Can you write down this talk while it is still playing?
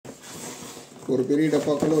ஒரு பெரிய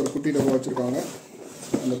டப்பாக்குள்ள ஒரு குட்டி டப்பா வச்சுருக்காங்க.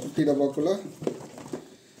 அந்த குட்டி டப்பாக்குள்ள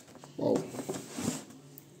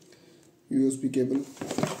USB கேபிள்,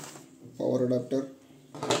 பவர் அடாப்டர்,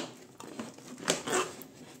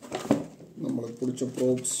 நம்மளுக்கு பிடிச்ச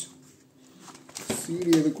ப்ரோப்ஸ்,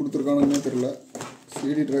 சிடி எது கொடுத்துருக்கானுன்னே தெரியல,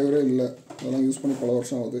 சிடி டிரைவரே இல்லை, அதெல்லாம் யூஸ் பண்ணி பல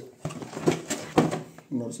வருஷம் ஆகுது.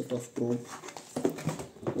 இன்னொரு செட் ஆஃப் ப்ரோப்,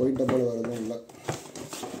 ஒயிட் டப்பாவில் வேறு எதுவும் இல்லை.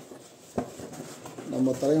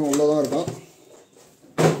 நம்ம தலையும் உள்ளே தான் இருக்கான்,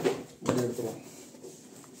 எடுத்துருவோம்.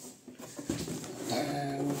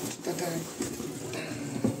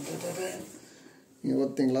 இங்கே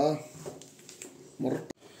பார்த்தீங்களா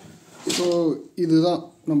ஸோ இதுதான்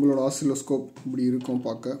நம்மளோட ஆசிலோஸ்கோப். இப்படி இருக்கும்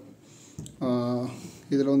பார்க்க.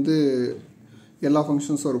 இதில் வந்து எல்லா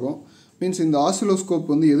ஃபங்க்ஷன்ஸும் இருக்கும். மீன்ஸ் இந்த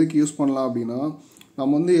ஆசிலோஸ்கோப் வந்து எதுக்கு யூஸ் பண்ணலாம் அப்படின்னா,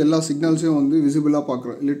 நம்ம வந்து எல்லா சிக்னல்ஸையும் வந்து விசிபிளாக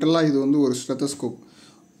பார்க்குறோம். லிட்டரலாக இது வந்து ஒரு ஸ்டெத்தஸ்கோப்.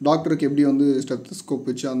 டாக்டருக்கு எப்படி வந்து ஸ்டெத்தஸ்கோப்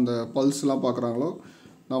வச்சு அந்த பல்ஸ்லாம் பார்க்குறாங்களோ,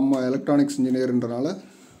 நம்ம எலக்ட்ரானிக்ஸ் இன்ஜினியர்ன்றனால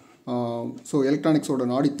ஸோ எலக்ட்ரானிக்ஸோட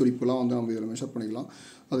நாடி துடிப்புலாம் வந்து நம்ம இதில் மெஷர் பண்ணிக்கலாம்.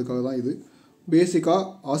 அதுக்காக தான் இது. பேசிக்காக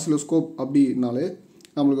ஆசிலோஸ்கோப் அப்படின்னாலே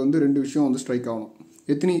நம்மளுக்கு வந்து 2 விஷயம் வந்து ஸ்ட்ரைக் ஆகணும்.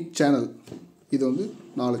 எத்தனை சேனல்? இது வந்து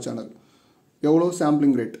 4 சேனல். எவ்வளோ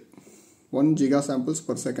sampling rate? 1 giga samples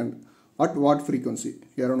per second. At what frequency?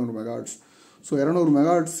 200 megahertz. So 200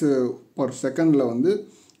 megahertz per செகண்டில் வந்து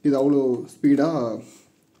இது அவ்வளோ ஸ்பீடாக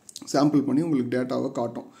சாம்பிள் பண்ணி உங்களுக்கு டேட்டாவை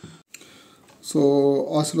காட்டும். ஸோ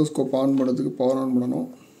ஆசிலோஸ்கோப் ஆன் பண்ணுறதுக்கு பவர் ஆன் பண்ணணும்.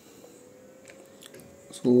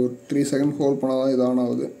 ஸோ 3 செகண்ட் ஹோல்ட் பண்ணால் தான் இது ஆன்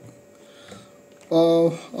ஆகுது.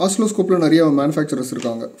 ஆசிலோஸ்கோப்பில் நிறைய மேனுஃபேக்சரர்ஸ்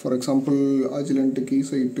இருக்காங்க. For example அஜிலண்ட்,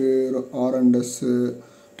 கீசைட்டு, R&S,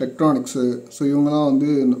 டெக்ட்ரானிக்ஸு. ஸோ இவங்கெல்லாம் வந்து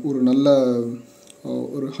ஒரு நல்ல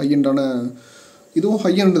ஒரு ஹையண்டான, இதுவும்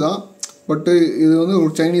ஹையண்டு தான், பட்டு இது வந்து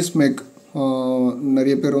ஒரு சைனீஸ் மேக்.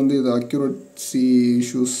 நிறைய பேர் வந்து இது அக்யூரட்சி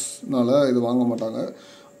இஷ்யூஸ்னால இது வாங்க மாட்டாங்க.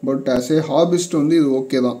 பட் ஆஸ் ஏ ஹாபிஸ்ட் வந்து இது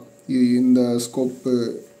ஓகே தான். இந்த ஸ்கோப்பு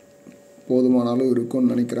போதுமானாலும்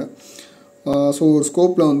இருக்கும்னு நினைக்கிறேன். ஸோ ஒரு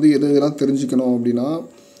ஸ்கோப்பில் வந்து இதெல்லாம் தெரிஞ்சுக்கணும் அப்படின்னா,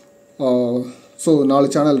 ஸோ 4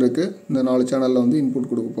 சேனல் இருக்குது. இந்த 4 சேனலில் வந்து இன்புட்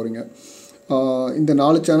கொடுக்க போகிறீங்க. இந்த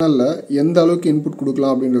 4 சேனலில் எந்த அளவுக்கு இன்புட்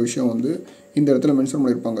கொடுக்கலாம் அப்படின்ற விஷயம் வந்து இந்த இடத்துல மென்ஷன்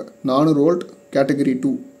பண்ணியிருப்பாங்க. 400 வோல்ட் கேட்டகரி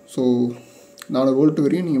 2. ஸோ 400 வோல்ட்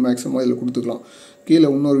வரையும் நீங்கள் மேக்ஸிமம் இதில் கொடுத்துக்கலாம். கீழே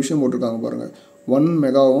இன்னொரு விஷயம் போட்டிருக்காங்க பாருங்கள். 1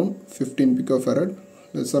 mega ohm 15 பிகோஃபரட்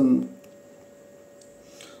lesson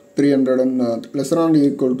 300 and less or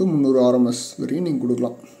equal to 300 RMS வரையும் நீங்கள்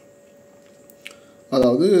கொடுக்கலாம்.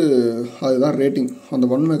 அதாவது அதுதான் ரேட்டிங். அந்த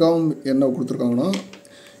 1 மெகா ஓம் என்ன கொடுத்துருக்காங்கன்னா,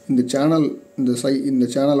 இந்த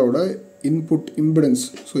சேனலோட இன்புட் இம்பிடன்ஸ்.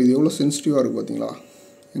 ஸோ இது எவ்வளோ சென்சிட்டிவாக இருக்குது பார்த்தீங்களா?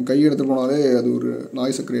 என் கை எடுத்து போனாலே அது ஒரு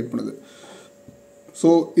நாய்ஸை க்ரியேட் பண்ணுது. ஸோ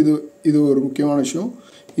இது ஒரு முக்கியமான விஷயம்.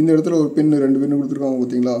 இந்த இடத்துல ஒரு பின்னு 2 பின்னு கொடுத்துருக்காங்க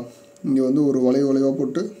பார்த்தீங்களா? இங்கே வந்து ஒரு வளைவாக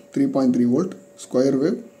போட்டு 3.3 volt square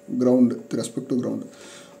wave ground respect to ground.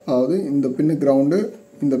 அதாவது இந்த பின்னு கிரவுண்டு,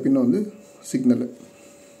 இந்த பின்னு வந்து சிக்னலு.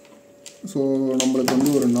 ஸோ நம்மளுக்கு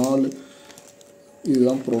வந்து ஒரு 4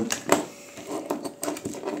 இதுதான் ப்ரோப்.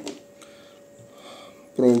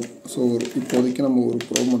 ஸோ இப்போதைக்கு நம்ம ஒரு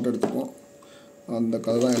ப்ரோப் மட்டும் எடுத்துப்போம். அந்த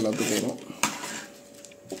கதை தான் எல்லாத்துக்கும் வரும்.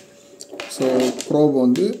 ஸோ ப்ரோப்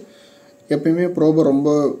வந்து எப்பயுமே ப்ரோபை ரொம்ப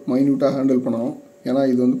மைன்யூட்டாக ஹேண்டில் பண்ணணும். ஏன்னா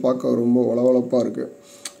இது வந்து பார்க்க ரொம்ப வளவளப்பாக இருக்குது.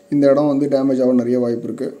 இந்த இடம் வந்து டேமேஜ் ஆக நிறைய வாய்ப்பு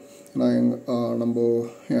இருக்குது. ஏன்னா நம்ம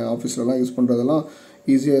என் ஆஃபீஸ்லலாம் யூஸ் பண்ணுறதெல்லாம்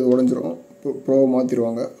ஈஸியாக இது உடஞ்சிரும். ப்ரோவை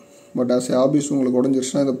மாற்றிடுவாங்க. பட் ஆஸ் ஏ ஆஃபீஸ் உங்களுக்கு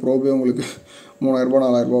உடஞ்சிருச்சுன்னா இந்த ப்ரோபே உங்களுக்கு 3000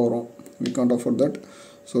 4000 வரும். We can't afford that.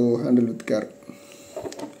 So handle with care.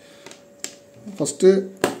 First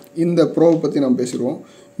இந்த ப்ரோவை பற்றி நம்ம பேசிடுவோம்.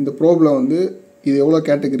 இந்த ப்ரோபில் வந்து இது எவ்வளோ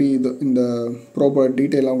கேட்டகரி, இந்த ப்ரோபோட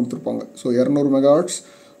டீட்டெயிலாம் கொடுத்துருப்பாங்க. So 200 megahertz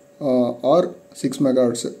R 6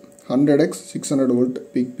 megahertz 100x 600 volt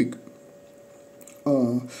peak.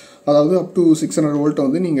 அதாவது அப் டு 600 வோல்ட்டை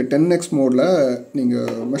வந்து நீங்கள் 10x மோடில்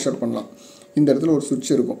நீங்கள் மெஷர் பண்ணலாம். இந்த இடத்துல ஒரு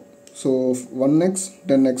சுவிட்ச் இருக்கும். ஸோ 1x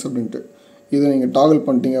 10x அப்படின்ட்டு இதை நீங்கள் டாகல்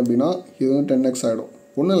பண்ணிட்டீங்க அப்படின்னா இது வந்து 10x ஆகிடும்.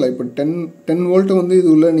 ஒன்றும் இல்லை, இப்போ 10 வோல்ட்டு வந்து இது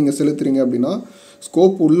உள்ளே நீங்கள் செலுத்துறீங்க அப்படின்னா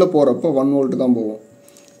ஸ்கோப் உள்ளே போகிறப்ப 1 வோல்ட்டு தான் போகும்.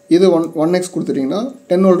 இது 1x கொடுத்துட்டிங்கன்னா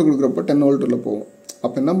 10 வோல்ட் கொடுக்குறப்ப 10 வோல்ட் உள்ளே போகும்.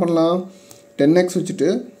 அப்போ என்ன பண்ணலாம், 10x வச்சுட்டு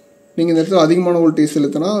நீங்கள் இந்த இடத்துல அதிகமான வோல்டேஜ்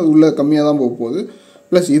செலுத்தினா அது உள்ளே கம்மியாக தான் போக போகுது.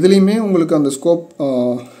 ப்ளஸ் இதுலேயுமே உங்களுக்கு அந்த ஸ்கோப்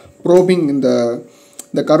ப்ரோபிங் இந்த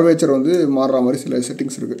கர்வேச்சர் வந்து மாறுற மாதிரி சில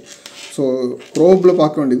செட்டிங்ஸ் இருக்குது. ஸோ ப்ரோபில்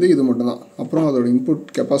பார்க்க வேண்டியது இது மட்டும்தான். அப்புறம் அதோட இன்புட்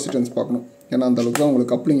கெப்பாசிட்டன்ஸ் பார்க்கணும். ஏன்னா அந்தளவுக்கு தான்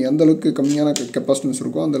உங்களுக்கு கப்ளிங் எந்த அளவுக்கு கம்மியான கெப்பாசிட்டன்ஸ்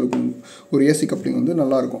இருக்கோ அந்தளவுக்கு ஒரு ஏசி கப்ளிங் வந்து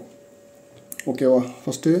நல்லாயிருக்கும். ஓகேவா?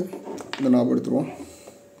 ஃபஸ்ட்டு இந்த நாப் எடுத்துருவோம்.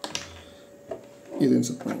 இது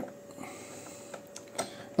இன்செர்ட் பண்ணுவோம்.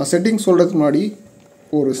 நான் செட்டிங் சொல்கிறதுக்கு முன்னாடி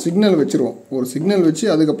ஒரு சிக்னல் வச்சுருவோம். ஒரு சிக்னல் வச்சு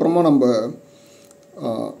அதுக்கப்புறமா நம்ம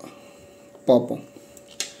பார்ப்போம்.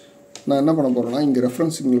 நான் என்ன பண்ண போகிறேன்னா இங்கே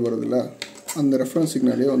ரெஃபரன்ஸ் சிக்னல் வருதுல்ல, அந்த ரெஃபரன்ஸ்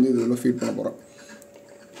சிக்னலே வந்து இதில் ஃபீட் பண்ண போகிறேன்.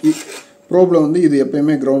 ப்ரோபில் வந்து இது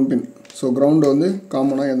எப்போயுமே கிரவுண்ட் பின். ஸோ கிரவுண்டை வந்து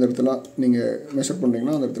காமனாக எந்த இடத்துல நீங்கள் மெஷர்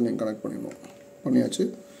பண்ணுறீங்கன்னா அந்த இடத்துல நீங்கள் கனெக்ட் பண்ணிடணும். பண்ணியாச்சு.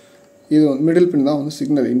 இது வந்து மிடில் பின் தான் வந்து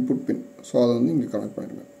சிக்னல் இன்புட் பின். ஸோ அதை வந்து இங்கே கனெக்ட்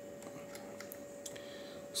பண்ணிடுங்க.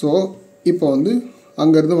 ஸோ இப்போ வந்து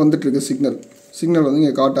அங்கேருந்து வந்துட்டுருக்கு சிக்னல் வந்து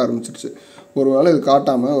இங்கே காட்ட ஆரம்பிச்சிருச்சு. ஒரு வேளை இது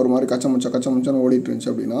காட்டாமல் ஒரு மாதிரி கச்சமச்சான்னு ஓடிட்டு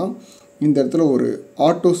இருந்துச்சு அப்படின்னா இந்த இடத்துல ஒரு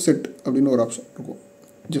ஆட்டோ செட் அப்படின்னு ஒரு ஆப்ஷன் இருக்கும்.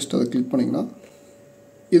 ஜஸ்ட் அதை கிளிக் பண்ணிங்கன்னா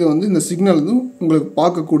இது வந்து இந்த சிக்னல் வந்து உங்களுக்கு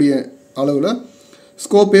பார்க்கக்கூடிய அளவில்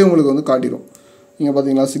ஸ்கோப்பே உங்களுக்கு வந்து காட்டிடும். நீங்கள்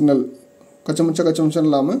பார்த்தீங்களா சிக்னல் கச்சமச்சான்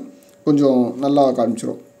இல்லாமல் கொஞ்சம் நல்லா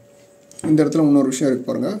காமிச்சிடும். இந்த இடத்துல இன்னொரு விஷயம் இருக்குது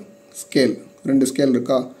பாருங்கள், ஸ்கேல். 2 ஸ்கேல்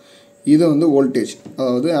இருக்கா. இதை வந்து வோல்டேஜ்,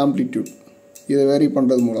 அதாவது ஆம்ப்ளிடியூட், இதை வேரி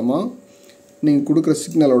பண்ணுறது மூலமாக நீங்கள் கொடுக்குற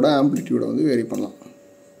சிக்னலோட ஆம்ப்ளிடியூடை வந்து வேரி பண்ணலாம்.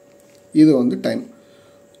 இது வந்து டைம்.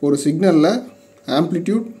 ஒரு சிக்னலில்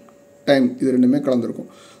ஆம்ப்ளிடியூட் டைம் இது ரெண்டுமே கலந்துருக்கும்.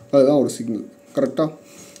 அதுதான் ஒரு சிக்னல். கரெக்டாக?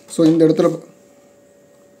 ஸோ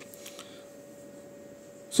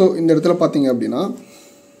இந்த இடத்துல பார்த்தீங்க அப்படின்னா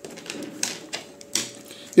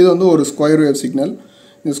இது வந்து ஒரு ஸ்கொயர் வேவ் சிக்னல்.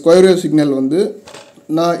 இந்த ஸ்கொயர் வேவ் சிக்னல் வந்து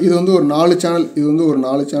இது வந்து ஒரு 4 சேனல், இது வந்து ஒரு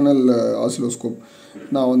 4 சேனல் ஆசிலோஸ்கோப்.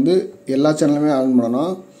 நான் வந்து எல்லா சேனலுமே ஆன் பண்ணனா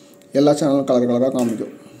எல்லா சேனலும் கலராக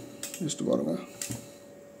காமிக்கும். ஜஸ்ட் பாருங்கள்,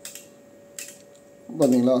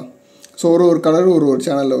 பார்த்தீங்களா? ஸோ ஒரு கலர் ஒரு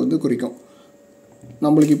சேனலில் வந்து குறிக்கும்.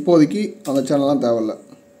 நம்மளுக்கு இப்போதைக்கு அந்த சேனல்லாம் தேவையில்லை.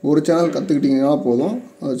 ஒரு சேனல் கற்றுக்கிட்டிங்கன்னா போதும்,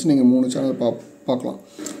 அதை வச்சு நீங்கள் 3 சேனல் பார்க்கலாம்.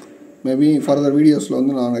 மேபி ஃபர்தர் வீடியோஸில்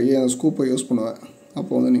வந்து நான் நிறைய ஸ்கூப்பை யூஸ் பண்ணுவேன்,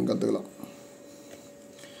 அப்போ வந்து நீங்கள் கற்றுக்கலாம்.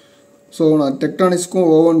 ஸோ நான் டெக்டானிக்ஸ்க்கும்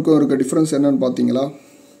ஓவனுக்கும் இருக்க டிஃப்ரென்ஸ் என்னென்னு பார்த்தீங்களா?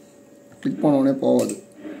 கிளிக் பண்ணோடனே போகாது,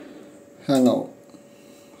 ஹேங் ஆகும்.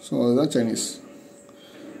 ஸோ அதுதான் சைனீஸ்.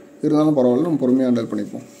 இருந்தாலும் பரவாயில்ல, நம்ம பொறுமையாக ஹேண்டில்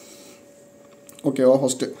பண்ணிப்போம். ஓகேவா?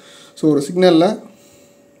 ஃபஸ்ட்டு ஸோ ஒரு சிக்னலில்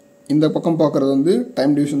இந்த பக்கம் பார்க்குறது வந்து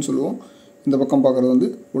டைம் டிவிஷன் சொல்லுவோம், இந்த பக்கம் பார்க்குறது வந்து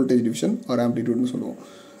வோல்டேஜ் டிவிஷன் ஆர் ஆம்ப்ளிடியூட்னு சொல்லுவோம்.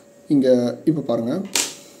 இங்கே இப்போ பாருங்கள்,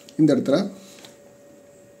 இந்த இடத்துல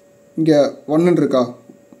இங்கே 1 இருக்கா,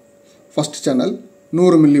 ஃபஸ்ட் சேனல்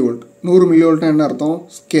 100 மில்லிவோல்ட். 100 மில்லிவோல்ட்னா என்ன அர்த்தம்?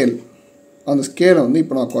 ஸ்கேல். அந்த ஸ்கேலை வந்து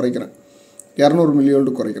இப்போ நான் குறைக்கிறேன், 200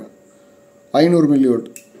 மில்லிவோல்ட்டு குறைக்கிறேன். 500 மில்லிவோல்ட்,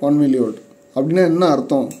 1 மில்லிவோல்ட் அப்படின்னா என்ன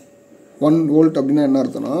அர்த்தம்? 1 வோல்ட் அப்படின்னா என்ன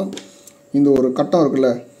அர்த்தம்னா, இந்த ஒரு கட்டம் இருக்குல்ல,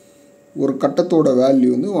 ஒரு கட்டத்தோட வேல்யூ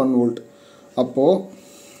வந்து 1 வோல்ட். அப்போது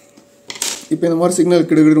இப்போ இந்த மாதிரி சிக்னல்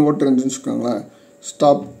கிடுகிடுன்னு ஓட்டு இருந்துச்சுன்னு வச்சுக்கோங்களேன்,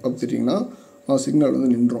 ஸ்டாப் அப்படிட்டிங்கன்னா சிக்னல் வந்து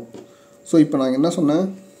நின்றோம். ஸோ இப்போ நாங்கள் என்ன சொன்னேன்,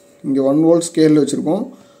 இங்கே 1 வோல்ட் ஸ்கேலில் வச்சுருக்கோம்.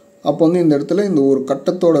 அப்போ வந்து இந்த இடத்துல இந்த ஒரு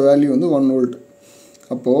கட்டத்தோட வேல்யூ வந்து 1 வோல்ட்.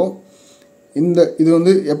 அப்போது இது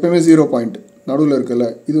வந்து எப்போயுமே 0 பாயிண்ட் நடுவில் இருக்குல்ல,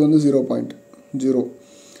 இது வந்து 0.0.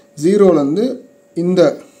 0லேருந்து இங்கே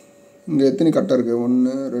எத்தனை கட்டம் இருக்குது? 1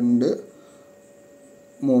 2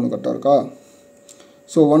 3 கட்டம் இருக்கா?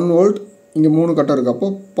 ஸோ 1 வோல்ட், இங்கே 3 கட்டம் இருக்குது. அப்போ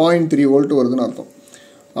 0.3 வோல்ட் வருதுன்னு அர்த்தம்.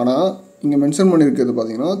 ஆனால் இங்கே மென்ஷன் பண்ணியிருக்கிறது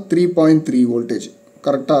பார்த்தீங்கன்னா 3.3 வோல்டேஜ்.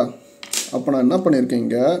 கரெக்டாக? அப்போ நான் என்ன பண்ணியிருக்கேன்,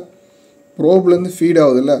 இங்கே ப்ரோப்லேருந்து ஃபீட்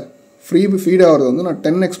ஆகுதுல்ல, ஃபீட் ஆகிறது வந்து நான்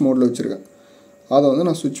 10x மோடில் வச்சுருக்கேன். அதை வந்து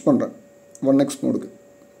நான் ஸ்விட்ச் பண்ணுறேன் 1x மோடுக்கு.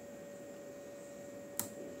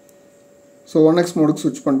 ஸோ 1x மோடுக்கு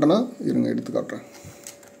ஸ்விட்ச் பண்ணிட்டேன்னா இருங்க எடுத்து காட்டுறேன்.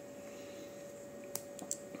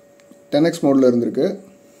 10x மோடில் இருந்திருக்கு,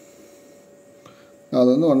 நான் அதை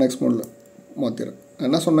வந்து 1x மோடில் மாற்றிடுறேன். நான்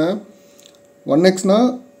என்ன சொன்னேன், 1xனால்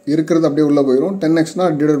இருக்கிறது அப்படியே உள்ளே போயிடும்,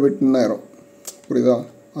 10xனால் டிவைடட் பை 10 ஆயிரும். புரியுதா?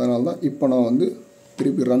 அதனால தான் இப்போ நான் வந்து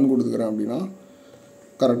திருப்பி ரன் கொடுத்துக்கிறேன் அப்படின்னா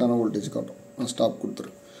கரெக்டான வோல்டேஜ் காட்டும். நான் ஸ்டாப்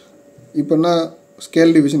கொடுத்துறேன். இப்போ என்ன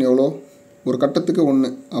ஸ்கேல் டிவிஷன் எவ்வளோ? ஒரு கட்டத்துக்கு 1.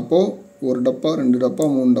 அப்போது 1 டப்பா 2 டப்பா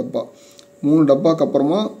 3 டப்பா 3 டப்பாக்கு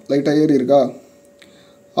அப்புறமா லைட்டாக ஏறி இருக்கா,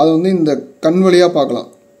 அதை வந்து இந்த கண் வழியாக பார்க்கலாம்.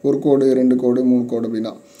 1 கோடு 2 கோடு 3 கோடு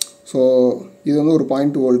அப்படின்னா. ஸோ இது வந்து ஒரு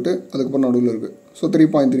 0.2 வோல்ட்டு, அதுக்கப்புறம் நடுவில் இருக்குது. ஸோ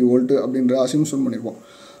 3.3 வோல்ட்டு அப்படின்ற அசிம்ஷன் பண்ணியிருப்போம்.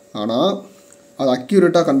 ஆனால் அது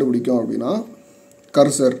அக்யூரேட்டாக கண்டுபிடிக்கும் அப்படின்னா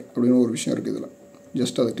கர்சர் அப்படின்னு ஒரு விஷயம் இருக்குது. இதில்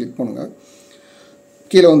ஜஸ்ட் அதை கிளிக் பண்ணுங்கள்,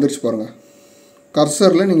 கீழே வந்துருச்சு பாருங்கள்.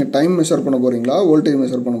 கர்சரில் நீங்கள் டைம் மெஷர் பண்ண போகிறீங்களா, வோல்டேஜ்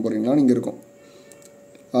மெஷர் பண்ண போகிறீங்களான்னு இங்கே இருக்கும்.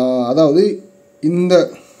 அதாவது இந்த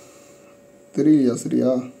தெரியலையா?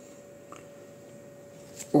 சரியா?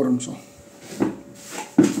 ஒரு நிமிஷம்.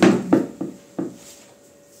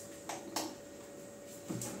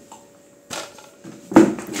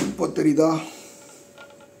 இப்போ தெரியுதா?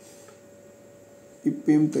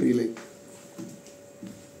 இப்பயும் தெரியலை.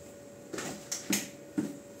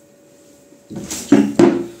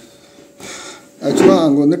 ஆக்சுவலாக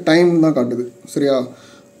அங்கே வந்து டைம் தான் காட்டுது. சரியா?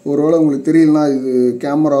 ஒருவேளை உங்களுக்கு தெரியலனா இது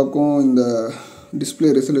கேமராவுக்கும் இந்த டிஸ்பிளே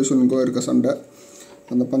ரெசல்யூஷனுக்கும் இருக்க சண்டை.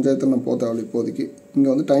 அந்த பஞ்சாயத்தில் நான் போத்தேன் இப்போதைக்கு. இங்கே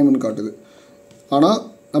வந்து டைம்னு காட்டுது. ஆனால்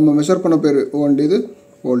நம்ம மெஷர் பண்ண பேர் வேண்டியது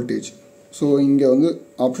வோல்டேஜ். ஸோ இங்கே வந்து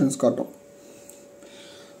ஆப்ஷன்ஸ் காட்டும்.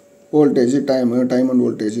 வோல்டேஜ், டைம் அண்ட்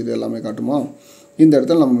வோல்டேஜ் இது எல்லாமே காட்டுமா. இந்த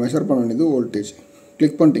இடத்துல நம்ம மெஷர் பண்ண வேண்டியது வோல்டேஜ்.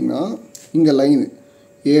 கிளிக் பண்ணிட்டிங்கன்னா இங்கே line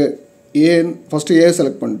A first A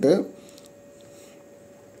select பண்ணிட்டு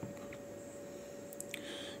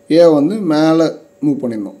ஏ வந்து மேலே மூவ்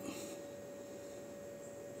பண்ணிடணும்.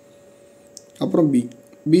 அப்புறம்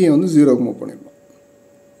பியை வந்து 0க்கு மூவ் பண்ணிடணும்.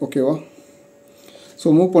 ஓகேவா. ஸோ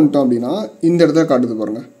மூவ் பண்ணிட்டோம் அப்படின்னா இந்த இடத்துல காட்டுது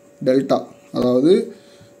பாருங்கள் டெல்டா, அதாவது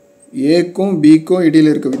ஏக்கும் பிக்கும் இடையில்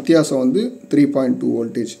இருக்க வித்தியாசம் வந்து 3.2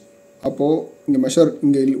 வோல்டேஜ். அப்போது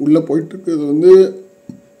இங்கே உள்ளே போயிட்டுருக்குது வந்து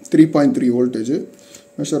 3.3 வோல்டேஜ்,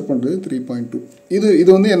 மெஷர் பண்ணுறது 3.2. இது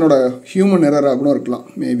வந்து என்னோடய ஹியூமன் எரர் அப்படின்னு இருக்கலாம்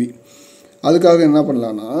மேபி. அதுக்காக என்ன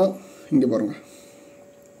பண்ணலான்னா இங்கே பாருங்கள்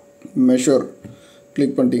மெஷர்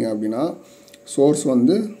கிளிக் பண்ணிட்டீங்க அப்படின்னா சோர்ஸ்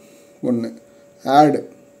வந்து 1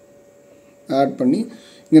 ஆட் பண்ணி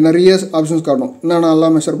இங்கே நிறைய ஆப்ஷன்ஸ் காட்டும். என்னென்ன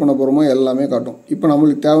எல்லாம் மெஷர் பண்ண போகிறோமோ எல்லாமே காட்டும். இப்போ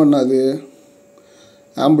நம்மளுக்கு தேவைன்னா அது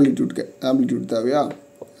ஆம்பிளிடியூட் தேவையா,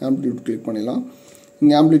 ஆம்பிளிடியூட் கிளிக் பண்ணிடலாம்.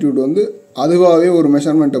 இங்கே ஆம்பிளிடியூட் வந்து அதுவாகவே ஒரு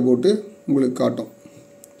மெஷர்மெண்ட்டை போட்டு உங்களுக்கு காட்டும்.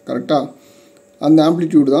 கரெக்டாக அந்த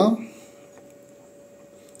ஆம்பிளிடியூட் தான்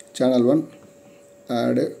சேனல் 1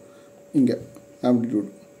 ஆடு இங்கே ஆம்பிளிடியூட்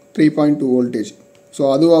 3.2 வோல்டேஜ். ஸோ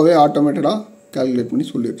அதுவாகவே ஆட்டோமேட்டடாக கால்குலேட் பண்ணி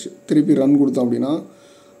சொல்லிடுச்சு. திருப்பி ரன் கொடுத்தோம் அப்படின்னா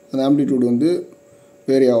அந்த ஆம்பிளிடியூட் வந்து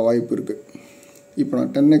வேரி ஆக வாய்ப்பு இருக்குது. இப்போ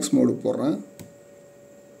நான் 10x மோடு போடுறேன்.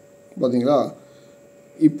 பார்த்தீங்களா,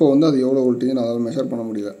 இப்போ வந்து அது எவ்வளோ வோல்டேஜ் நான் அதில் மெஷர் பண்ண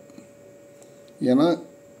முடியல. ஏன்னா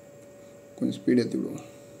கொஞ்சம் ஸ்பீட் ஏற்றி விடுவோம்.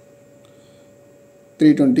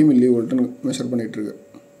 320 மில்லி வோல்ட்டுன்னு மெஷர் பண்ணிகிட்ருக்கு.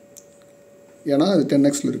 ஏன்னா அது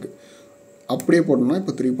 10xல் இருக்குது. அப்படியே போட்டோம்னா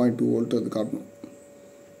இப்போ 3.2 வோல்ட் அது காட்டணும்.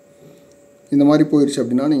 இந்த மாதிரி போயிடுச்சு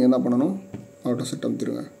அப்படின்னா நீங்கள் என்ன பண்ணணும், ஆட்டோ செட்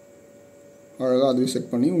அமுத்திடுங்க. அழகாக அதுவே செட்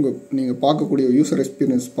பண்ணி நீங்கள் பார்க்கக்கூடிய யூசர்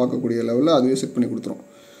எக்ஸ்பீரியன்ஸ் பார்க்கக்கூடிய லெவலில் அதுவே செட் பண்ணி கொடுத்துரும்.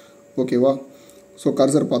 ஓகேவா. ஸோ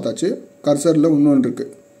கர்சர் பார்த்தாச்சு. கர்சரில் இன்னொன்று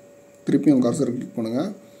இருக்குது. திருப்பியும் கர்சர் கிளிக் பண்ணுங்கள்.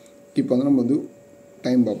 இப்போ வந்து நம்ம வந்து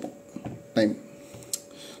டைம் பார்ப்போம்.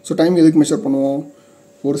 டைம் எதுக்கு மெஷர் பண்ணுவோம்,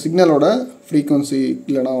 ஒரு சிக்னலோட ஃப்ரீக்வன்சி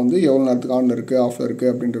இல்லைனா வந்து எவ்வளோ நேரத்துக்கு ஆனில் இருக்குது ஆஃபில்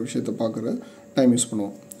இருக்குது அப்படின்ற விஷயத்தை பார்க்குற டைம் யூஸ்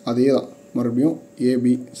பண்ணுவோம். அதே தான் மறுபடியும்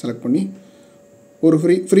ஏபி செலக்ட் பண்ணி ஒரு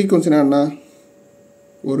ஃப்ரீக்வன்சினா என்ன,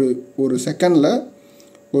 ஒரு செகண்டில்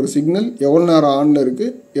ஒரு சிக்னல் எவ்வளோ நேரம் ஆனில்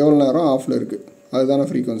இருக்குது எவ்வளோ நேரம் ஆஃபில் இருக்குது அதுதானே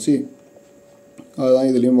ஃப்ரீக்வன்சி. அதுதான்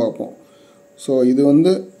இதுலேயும் பார்ப்போம். ஸோ இது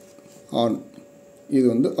வந்து ஆன், இது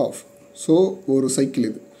வந்து ஆஃப். ஸோ ஒரு சைக்கிள்,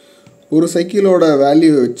 ஒரு சைக்கிளோட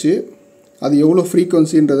வேல்யூ வச்சு அது எவ்வளோ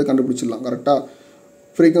ஃப்ரீக்வன்சின்றதை கண்டுபிடிச்சிடலாம். கரெக்டாக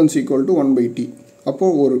ஃப்ரீக்வன்சி = 1/t.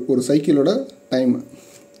 அப்போது ஒரு சைக்கிளோட டைமு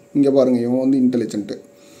இங்கே பாருங்கள், இவன் வந்து இன்டெலிஜென்ட்டு.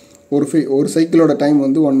 ஒரு சைக்கிளோட டைம்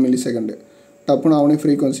வந்து 1 மில்லி செகண்டு. டப்புன்னு அவனே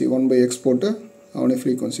ஃப்ரீக்வன்சி 1/x போட்டு அவனே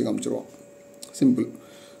ஃப்ரீக்வன்சி காமிச்சிருவான். சிம்பிள்.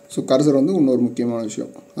 ஸோ கர்சர் வந்து இன்னொரு முக்கியமான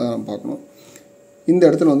விஷயம், அதை நம்ம பார்க்கணும். இந்த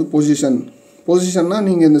இடத்துல வந்து பொசிஷன்னா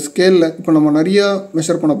நீங்கள் இந்த ஸ்கேலில் இப்போ நம்ம நிறையா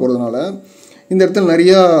மெஷர் பண்ண போகிறதுனால இந்த இடத்துல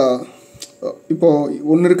நிறையா இப்போது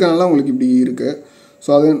ஒன்று இருக்கனால உங்களுக்கு இப்படி இருக்குது. ஸோ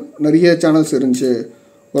அது நிறைய சேனல்ஸ் இருந்துச்சு,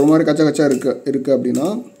 ஒரு மாதிரி கச்சா இருக்குது அப்படின்னா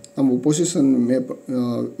நம்ம பொசிஷன்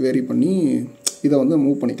வேரி பண்ணி இதை வந்து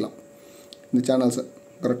மூவ் பண்ணிக்கலாம் இந்த சேனல்ஸை.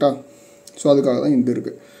 கரெக்டாக. ஸோ அதுக்காக தான் இது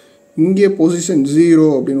இருக்குது. இங்கே பொசிஷன் 0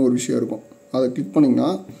 அப்படின்னு ஒரு விஷயம் இருக்கும். அதை கிளிக் பண்ணிங்கன்னா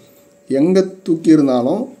எங்கே தூக்கி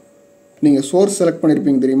இருந்தாலும் நீங்கள் சோர்ஸ் செலக்ட்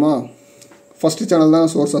பண்ணியிருப்பீங்க தெரியுமா. ஃபஸ்ட்டு சேனல் தான்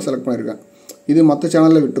சோர்ஸாக செலக்ட் பண்ணியிருக்கேன். இது மற்ற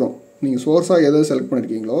சேனலில் விட்டுரும். நீங்கள் சோர்ஸாக எதை செலக்ட்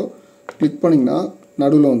பண்ணியிருக்கீங்களோ கிளிக் பண்ணிங்கன்னா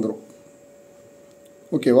நடுவில் வந்துடும்.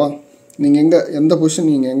 ஓகேவா. நீங்கள் எந்த பொசிஷன்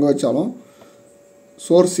நீங்கள் எங்கே வச்சாலும்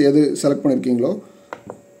சோர்ஸ் எது செலக்ட் பண்ணியிருக்கீங்களோ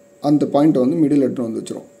அந்த பாயிண்ட்டை வந்து மிடில் எடுத்து வந்து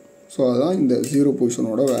வச்சிரும். ஸோ அதுதான் இந்த 0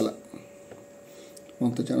 பொசிஷனோட வேலை.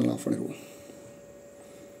 மற்ற சேனல் ஆஃப் பண்ணிடுவோம்.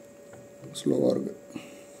 ஸ்லோவாக இருக்குது.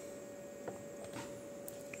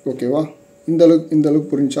 ஓகேவா. இந்த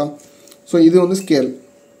அளவுக்கு புரிஞ்சா. ஸோ இது வந்து ஸ்கேல்.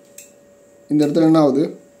 இந்த இடத்துல என்ன ஆகுது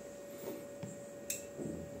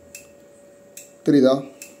தெரியுதா.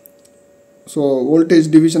 ஸோ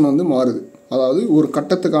வோல்டேஜ் டிவிஷன் வந்து மாறுது. அதாவது ஒரு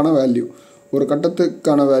கட்டத்துக்கான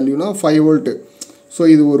வேல்யூனா 5 வோல்ட்டு. ஸோ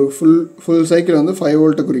இது ஒரு ஃபுல் சைக்கிள் வந்து 5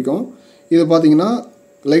 வோல்ட்டை குறிக்கும். இது பார்த்தீங்கன்னா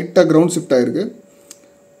லைட்டாக கிரவுண்ட் ஷிஃப்ட் ஆகிருக்கு.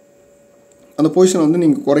 அந்த பொசிஷனை வந்து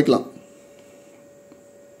நீங்கள் குறைக்கலாம்.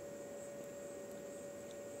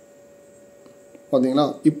 பார்த்தீங்களா.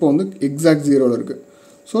 இப்போ வந்து எக்ஸாக்ட் 0ல் இருக்குது.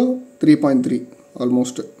 ஸோ 3.3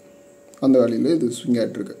 ஆல்மோஸ்ட்டு அந்த வேல்யூவில் இது ஸ்விங்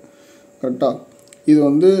ஆகிட்டுருக்கு. கரெக்டாக. இது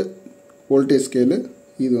வந்து வோல்டேஜ் ஸ்கேலு,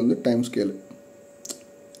 இது வந்து டைம் ஸ்கேலு.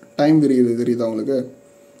 டைம் தெரியுதா உங்களுக்கு.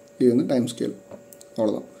 இது வந்து டைம் ஸ்கேல்.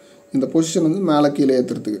 அவ்வளோதான். இந்த பொசிஷன் வந்து மேலே கீழே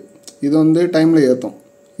ஏற்றுறதுக்கு. இது வந்து டைமில் ஏற்றும்,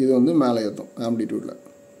 இது வந்து மேலே ஏற்றும் ஆம்பிளிடியூடில்.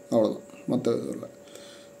 அவ்வளோதான். மற்ற இதில்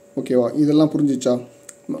ஓகேவா. இதெல்லாம் புரிஞ்சிச்சா.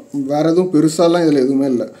 வேறு எதுவும் பெருசாலாம் இதில் எதுவுமே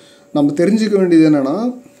இல்லை. நம்ம தெரிஞ்சுக்க வேண்டியது என்னென்னா,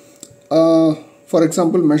 ஃபார்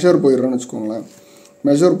எக்ஸாம்பிள் மெஷர் போயிடுறோன்னு வச்சுக்கோங்களேன்.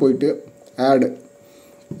 மெஷர் போயிட்டு ஆடு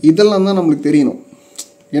இதெல்லாம் தான் நம்மளுக்கு தெரியணும்.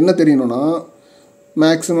 என்ன தெரியணும்னா,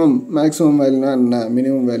 மேக்ஸிமம் வேல்யூனா என்ன,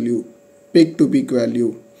 minimum value, peak to peak value,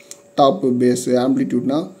 top base,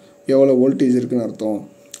 ஆம்ப்ளிடியூட்னா எவ்வளோ வோல்டேஜ் இருக்குதுன்னு அர்த்தம்,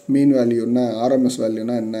 மீன் வேல்யூ என்ன, ஆர்எம்எஸ்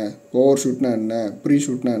வேல்யூனா என்ன, ஓவர் ஷூட்னா என்ன, ப்ரீ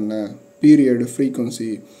ஷூட்னா என்ன, பீரியடு, ஃப்ரீக்வன்சி,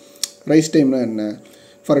 ரைஸ் டைம்னா என்ன.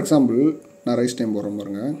 ஃபார் எக்ஸாம்பிள் நான் ரைஸ் டைம் போடுறேன்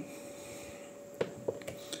பாருங்க.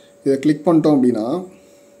 இதை கிளிக் பண்ணிட்டோம் அப்படின்னா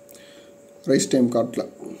ரைஸ் டைம் காட்டல.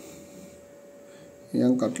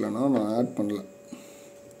 ஏன் காட்டலன்னா நான் ஆட் பண்ணல.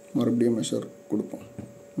 மறுபடியும் மெஷர் கொடுப்போம்.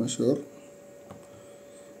 மெஷர்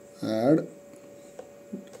ஆட்,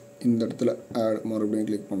 இந்த இடத்துல ஆட் மறுபடியும்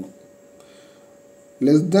கிளிக் பண்ணோம்.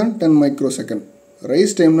 Less than 10 மைக்ரோசெகண்ட்.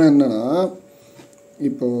 ரைஸ் டைம்னா என்னென்னா,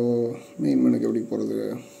 இப்போது மெயின் மெனுக்கு எப்படி போகிறது,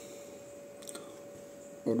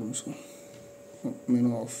 ஒரு நிமிஷம்,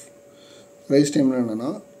 மெனு ஆஃப். ரைஸ் டைம்னா என்னென்னா,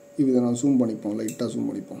 இதை நான் ஜூம் பண்ணிப்போம், லைட்டாக ஜூம்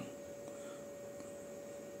பண்ணிப்போம்.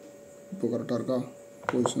 இப்போ கரெக்டாக இருக்கா,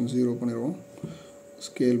 பொசிஷன் 0 பண்ணிடுவோம்,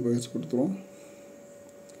 ஸ்கேல் பேஸ் கொடுத்துருவோம்.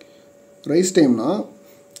 ரைஸ் டைம்னா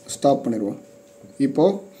ஸ்டாப் பண்ணிடுவோம்.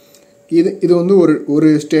 இப்போது இது வந்து ஒரு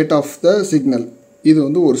ஸ்டேட் ஆஃப் த சிக்னல், இது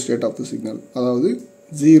வந்து ஒரு ஸ்டேட் ஆஃப் த சிக்னல். அதாவது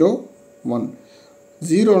 0 1,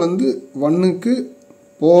 0லேருந்து 1க்கு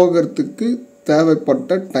போகிறதுக்கு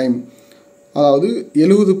தேவைப்பட்ட டைம், அதாவது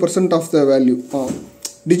 70% ஆஃப் த வேல்யூ.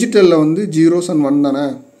 டிஜிட்டலில் வந்து 0s and 1 தானே.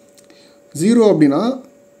 0 அப்படின்னா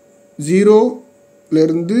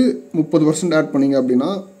 0லேருந்து 30% ஆட் பண்ணிங்க அப்படின்னா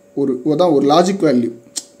ஒரு லாஜிக் வேல்யூ.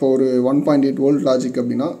 இப்போ ஒரு 1.8 வோல்ட் லாஜிக்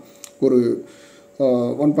அப்படின்னா ஒரு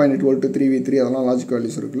 1.8 வோல்ட்டு 3v3 அதெல்லாம் லாஜிக்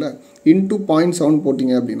வேல்யூஸ் இருக்குல்ல. இன்ட்டு 0.7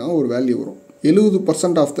 போட்டிங்க அப்படின்னா ஒரு வேல்யூ வரும்.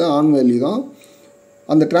 70% ஆஃப் த ஆன் வேல்யூ தான்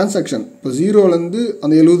அந்த டிரான்சாக்ஷன். இப்போ 0லேருந்து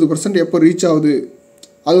அந்த 70% எப்போ ரீச் ஆகுது,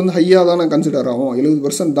 அது வந்து ஹையாக தானே கன்சிடர் ஆகும்.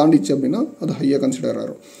 70% தாண்டிச்சு அப்படின்னா அது ஹையாக கன்சிடர்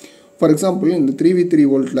ஆகும். ஃபார் எக்ஸாம்பிள் இந்த 3v3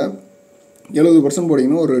 வோல்ட்டில் 70%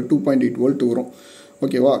 போட்டிங்கன்னா ஒரு 2.8 வோல்ட் வரும்.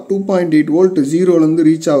 ஓகேவா. 2.8 வோல்ட் 0லேருந்து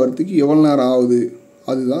ரீச் ஆகிறதுக்கு எவ்வளோ நேரம் ஆகுது,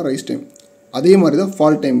 அதுதான் ரைஸ் டைம். அதே மாதிரி தான்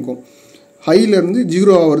ஃபால் டைமுக்கும். ஹையிலேருந்து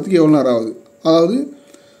 0 ஆகிறதுக்கு எவ்வளோ நேரம் ஆகுது, அதாவது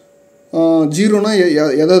 0னா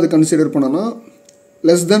எதாவது கன்சிடர் பண்ணோன்னா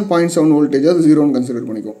லெஸ் தேன் 0.7 வோல்டேஜ் அது 0ன்னு கன்சிடர்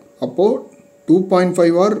பண்ணிக்கும். அப்போது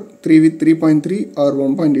 2.5 ஆர் 3.3 ஆர்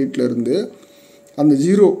 1.8லேருந்து அந்த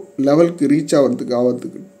 0 லெவலுக்கு ரீச்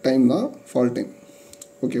ஆகிறதுக்கு டைம் தான் ஃபால் டைம்.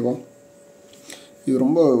 ஓகேவா. இது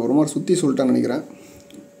ரொம்ப ஒரு மாதிரி சுற்றி சொல்லிட்டேன்னு நினைக்கிறேன்.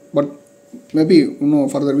 பட் மேபி இன்னும்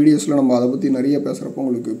ஃபர்தர் வீடியோஸில் நம்ம அதை பற்றி நிறைய பேசுகிறப்போ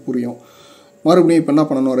உங்களுக்கு புரியும். மறுபடியும் இப்போ என்ன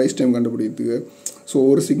பண்ணணும், ரைஸ் டைம் கண்டுபிடிக்கிறதுக்கு. ஸோ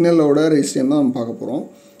ஒரு சிக்னலோட ரைஸ் டைம் தான் நம்ம பார்க்க போகிறோம்.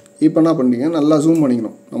 இப்போ என்ன பண்ணுறீங்க, நல்லா ஜூம்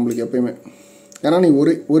பண்ணிக்கணும் நம்மளுக்கு எப்போயுமே. ஏன்னா நீ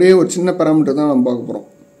ஒரே ஒரு சின்ன பேராமீட்டர் தான் நம்ம பார்க்க போகிறோம்.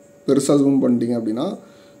 பெருசாக ஜூம் பண்ணிட்டீங்க அப்படின்னா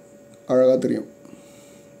அழகாக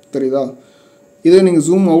தெரியுதா. இதே நீங்கள்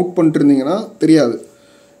ஜூம் அவுட் பண்ணிட்டு இருந்தீங்கன்னா தெரியாது.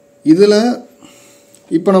 இதில்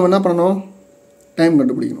இப்போ நம்ம என்ன பண்ணணும், டைம்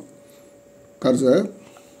கண்டுபிடிக்கணும். கர்சர்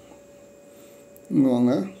இங்கே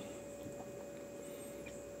வாங்க.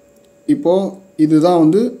 இப்போது இதுதான்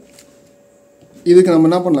வந்து இதுக்கு நம்ம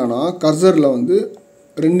என்ன பண்ணலான்னா கர்சரில் வந்து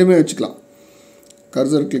ரெண்டுமே வச்சுக்கலாம்.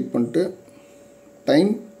 கர்சர் கிளிக் பண்ணிட்டு டைம்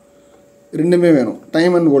ரெண்டுமே வேணும்,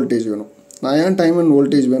 டைம் அண்ட் வோல்டேஜ் வேணும். நான் ஏன் டைம் அண்ட்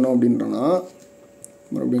வோல்டேஜ் வேணும் அப்படின்றனா,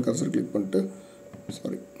 மறுபடியும் கர்சர் கிளிக் பண்ணிட்டு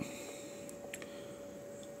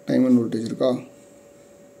டைம் அண்ட் வோல்டேஜ் இருக்கா.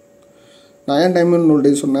 நான் ஏன் டைம் அண்ட்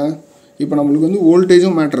வோல்டேஜ் சொன்னேன், இப்போ நம்மளுக்கு வந்து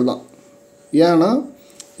வோல்டேஜும் மேட்ரு தான். ஏன்னா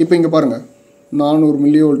இப்போ இங்கே பாருங்கள், 400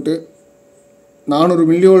 மில்லிவோல்ட்டு 400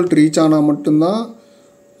 மில்லிவோல்ட் ரீச் ஆனால் மட்டும்தான்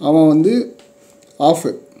அவன் வந்து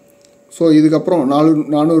ஆஃபு. ஸோ இதுக்கப்புறம்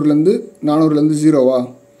 400லேருந்து 0வா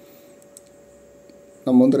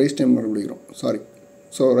நம்ம வந்து ரைஸ் டைம் கண்டுபிடிக்கிறோம்.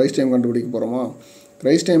 ஸோ ரைஸ் டைம் கண்டுபிடிக்க போகிறோமா.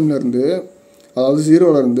 ரைஸ் டைம்லேருந்து அதாவது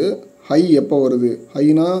 0லேருந்து ஹை எப்போ வருது,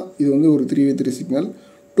 ஹைனா இது வந்து ஒரு 3v3 சிக்னல்.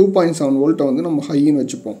 2.7 வோல்ட்டை வந்து நம்ம ஹைன்னு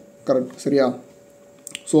வச்சுப்போம். கரெக்ட், சரியா.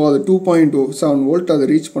 ஸோ அது 2.7 வோல்ட் அதை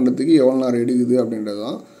ரீச் பண்ணுறதுக்கு எவ்வளோ நேரம் எடுக்குது அப்படின்றது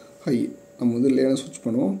தான் ஹை. நம்ம வந்து லேனை ஸ்விட்ச்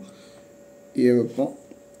பண்ணுவோம், ஏ வைப்போம்.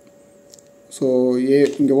 ஸோ ஏ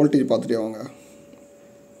இங்கே வோல்டேஜ் பார்த்துட்டே வாங்க,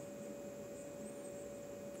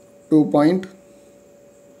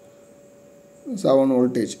 2.7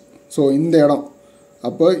 வோல்டேஜ். ஸோ இந்த இடம்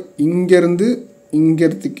அப்போ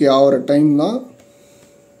இங்கேருந்துக்கு ஆகிற டைம் தான்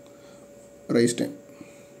ரைஸ் டைம்.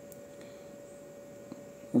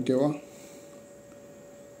 ஓகேவா.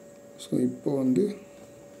 ஸோ இப்போ வந்து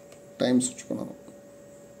டைம் ஸ்விட்ச் பண்ணணும்.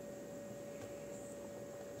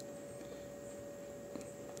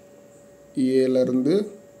 ஏலேருந்து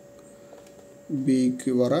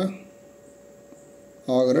பிக்கு வர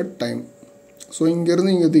ஆகிற டைம். ஸோ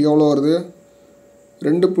இங்கேருந்து இங்கேத்துக்கு எவ்வளோ வருது,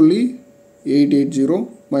 2.880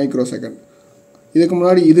 மைக்ரோ செகண்ட். இதுக்கு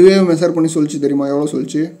முன்னாடி இதுவே மெஷர் பண்ணி சொல்லிச்சு தெரியுமா, எவ்வளோ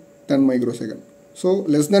சொல்லிச்சு, 10 மைக்ரோசெகண்ட். ஸோ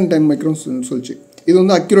லெஸ் தென் 10 மைக்ரோன் சொல்லிச்சு. இது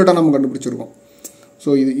வந்து அக்யூரேட்டாக நம்ம கண்டுபிடிச்சிருக்கோம். ஸோ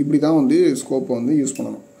இது இப்படி தான் வந்து ஸ்கோப்பை வந்து யூஸ்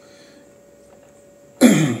பண்ணணும்.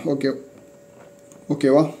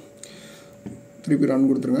 ஓகேவா, திருப்பி ரன்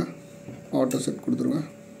கொடுத்துருங்க, ஆட்டோ செட் கொடுத்துருங்க,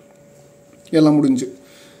 எல்லாம் முடிஞ்சு.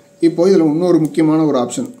 இப்போ இதில் இன்னொரு முக்கியமான ஒரு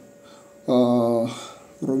ஆப்ஷன்,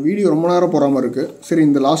 ஒரு வீடியோ ரொம்ப நேரம் போகிற மாதிரி இருக்குது. சரி,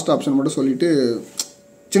 இந்த லாஸ்ட் ஆப்ஷன் மட்டும் சொல்லிவிட்டு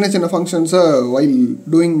சின்ன சின்ன ஃபங்க்ஷன்ஸை வைல்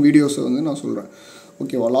டூயிங் வீடியோஸை வந்து நான் சொல்கிறேன்.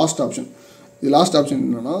 ஓகேவா, லாஸ்ட் ஆப்ஷன். இது லாஸ்ட் ஆப்ஷன்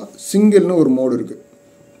என்னென்னா, சிங்கிள்னு ஒரு மோடு இருக்குது.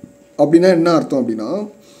 அப்படின்னா என்ன அர்த்தம் அப்படின்னா,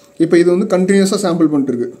 இப்போ இது வந்து கண்டினியூஸாக சாம்பிள்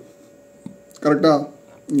பண்ணிட்டுருக்கு. கரெக்டாக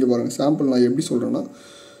இங்கே பாருங்கள், சாம்பிள் நான் எப்படி சொல்கிறேன்னா,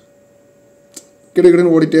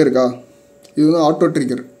 கிடுக்கிடுன்னு ஓடிட்டே இருக்கா, இது வந்து ஆட்டோ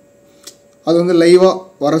ட்ரிகர். அது வந்து லைவாக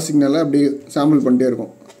வர சிக்னலை அப்படியே சாம்பிள் பண்ணிட்டே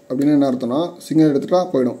இருக்கும். அப்படின்னா என்ன அர்த்தம்னா, சிக்னல் எடுத்துகிட்டா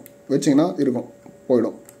போயிடும், வச்சிங்கன்னா இருக்கும்,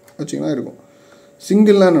 போயிடும், வச்சிங்கன்னா இருக்கும்.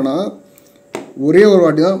 சிங்கிள்னால் என்னென்னா, ஒரே ஒரு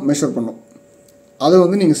வாட்டி தான் மெஷர் பண்ணோம். அதை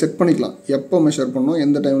வந்து நீங்கள் செட் பண்ணிக்கலாம், எப்போ மெஷர் பண்ணணும்,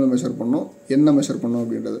 எந்த டைமில் மெஷர் பண்ணணும், என்ன மெஷர் பண்ணணும்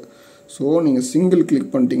அப்படின்றது. ஸோ நீங்கள் சிங்கிள்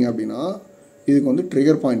கிளிக் பண்ணிட்டீங்க அப்படின்னா இதுக்கு வந்து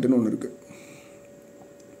ட்ரிகர் பாயிண்ட்டுன்னு ஒன்று இருக்குது.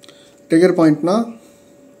 ட்ரிகர் பாயிண்ட்னா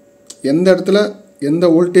எந்த இடத்துல எந்த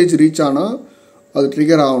வோல்டேஜ் ரீச் ஆனால் அது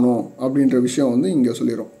ட்ரிகர் ஆகணும் அப்படின்ற விஷயம் வந்து இங்கே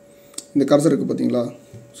சொல்லிடும். இந்த கர்சர் இருக்குது பார்த்தீங்களா,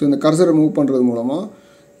 ஸோ இந்த கர்சரை மூவ் பண்ணுறது மூலமாக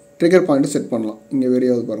ட்ரிகர் பாயிண்ட்டை செட் பண்ணலாம். இங்கே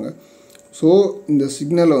வேறையாவது பாருங்கள். ஸோ இந்த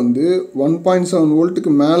சிக்னலை வந்து 1.7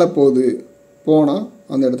 வோல்ட்டுக்கு மேலே போனால்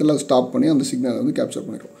அந்த இடத்துல ஸ்டாப் பண்ணி அந்த சிக்னலை வந்து கேப்சர்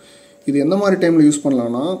பண்ணிடும். இது எந்த மாதிரி டைமில் யூஸ்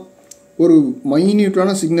பண்ணலான்னா, ஒரு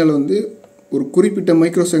மைன்யூட்டான சிக்னல் வந்து ஒரு குறிப்பிட்ட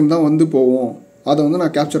மைக்ரோ செகண்ட் தான் வந்து போவோம், அதை வந்து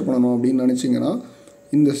நான் கேப்சர் பண்ணணும் அப்படின்னு நினச்சிங்கன்னா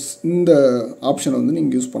இந்த ஆப்ஷனை வந்து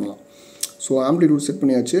நீங்கள் யூஸ் பண்ணலாம். ஸோ ஆம்ப்ளிடியூட் செட்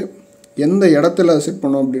பண்ணியாச்சு. எந்த இடத்துல செட்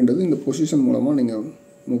பண்ணோம் அப்படின்றது இந்த பொசிஷன் மூலமாக நீங்கள்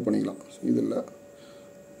மூவ் பண்ணிக்கலாம். இதில்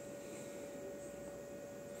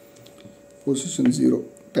பொசிஷன் 0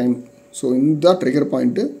 டைம். ஸோ இந்த ட்ரிகர்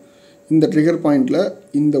பாயிண்ட்டு, இந்த ட்ரிகர் பாயிண்டில்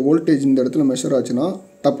இந்த வோல்டேஜ் இந்த இடத்துல மெஷர் ஆச்சுன்னா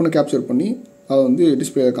டப்புன்னு கேப்சர் பண்ணி அதை வந்து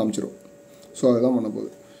டிஸ்பிளேயில் காமிச்சிடும். ஸோ அதுதான் பண்ண போகுது.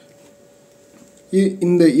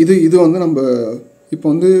 இது வந்து நம்ம இப்போ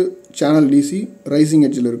வந்து சேனல் டிசி ரைசிங்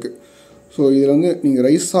எட்ஜில் இருக்குது. ஸோ இதில் வந்து நீங்கள்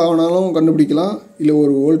ரைஸ் ஆனாலும் கண்டுபிடிக்கலாம், இல்லை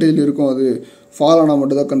ஒரு வோல்டேஜில் இருக்கும் அது ஃபால் ஆனால்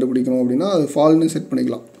மட்டும் தான் கண்டுபிடிக்கணும் அப்படின்னா அது ஃபால்னு செட்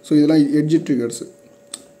பண்ணிக்கலாம். ஸோ இதெல்லாம் எட்ஜ் ட்ரிகர்ஸு.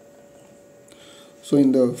 ஸோ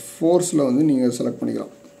இந்த ஃபோர்ஸில் வந்து நீங்கள் செலக்ட்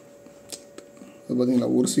பண்ணிக்கலாம். அது பார்த்தீங்களா,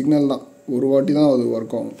 ஒரு சிக்னல் தான், ஒரு வாட்டி தான் அது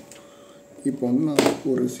ஒர்க் ஆகும். இப்போ வந்து நான்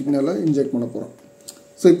ஒரு சிக்னலை இன்ஜெக்ட் பண்ண போகிறேன்.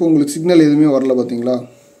 ஸோ இப்போ உங்களுக்கு சிக்னல் எதுவுமே வரல பார்த்தீங்களா.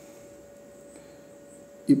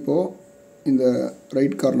 இப்போது இந்த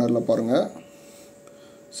ரைட் கார்னரில் பாருங்கள்,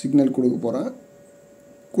 சிக்னல் கொடுக்க போகிறேன்,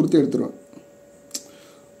 கொடுத்து எடுத்துருவேன்.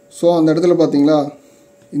 ஸோ அந்த இடத்துல பார்த்தீங்களா,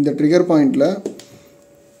 இந்த ட்ரிகர் பாயிண்டில்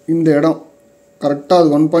இந்த இடம் கரெக்டாக அது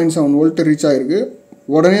 1.7 வோல்ட்டு ரீச் ஆகிருக்கு.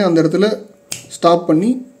 உடனே அந்த இடத்துல ஸ்டாப் பண்ணி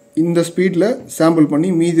இந்த ஸ்பீடில் சாம்பிள் பண்ணி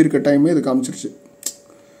மீதி இருக்க டைமே இது காமிச்சிருச்சு.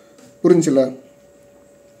 புரிஞ்சில்ல,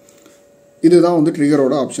 இதுதான் வந்து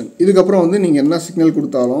ட்ரிகரோட ஆப்ஷன். இதுக்கப்புறம் வந்து நீங்கள் என்ன சிக்னல்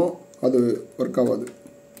கொடுத்தாலும் அது ஒர்க் ஆகாது.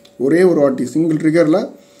 ஒரே ஒரு வாட்டி சிங்கிள் ட்ரிகரில்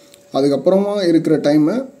அதுக்கப்புறமா இருக்கிற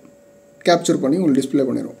டைமை கேப்சர் பண்ணி உங்களுக்கு டிஸ்பிளே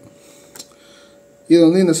பண்ணிடும். இது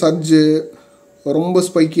வந்து இந்த சர்ஜு, ரொம்ப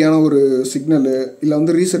ஸ்பைக்கியான ஒரு சிக்னலு, இல்லை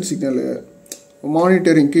வந்து ரீசெட் சிக்னலு,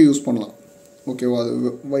 மானிட்டரிங்க்கு யூஸ் பண்ணலாம். ஓகேவா, அது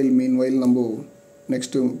வைல் நம்ம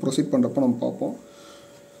நெக்ஸ்ட்டு ப்ரொசீட் பண்ணுறப்போ நம்ம பார்ப்போம்.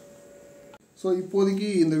 ஸோ இப்போதைக்கு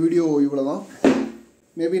இந்த வீடியோ இவ்வளோ தான்.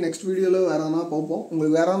 மேபி நெக்ஸ்ட் வீடியோவில் வேறு எதனா பார்ப்போம்.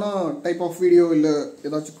 உங்களுக்கு வேறு எதனா டைப் ஆஃப் வீடியோ இல்லை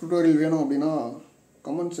ஏதாச்சும் டுட்டோரியல் வேணும் அப்படின்னா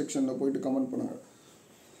கமெண்ட் செக்ஷனில் போய்ட்டு கமெண்ட் பண்ணுங்கள்.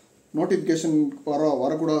 நோட்டிஃபிகேஷன்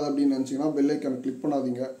வரக்கூடாது அப்படின்னு நினச்சிங்கன்னா பெல் ஐக்கானை கிளிக்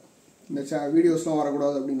பண்ணாதீங்க. இந்த வீடியோஸ்லாம்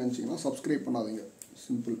வரக்கூடாது அப்படின்னு நினச்சிங்கன்னா சப்ஸ்கிரைப் பண்ணாதீங்க.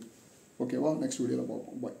 சிம்பிள். ஓகேவா, நெக்ஸ்ட் வீடியோவில்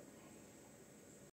பார்ப்போம். பாய்.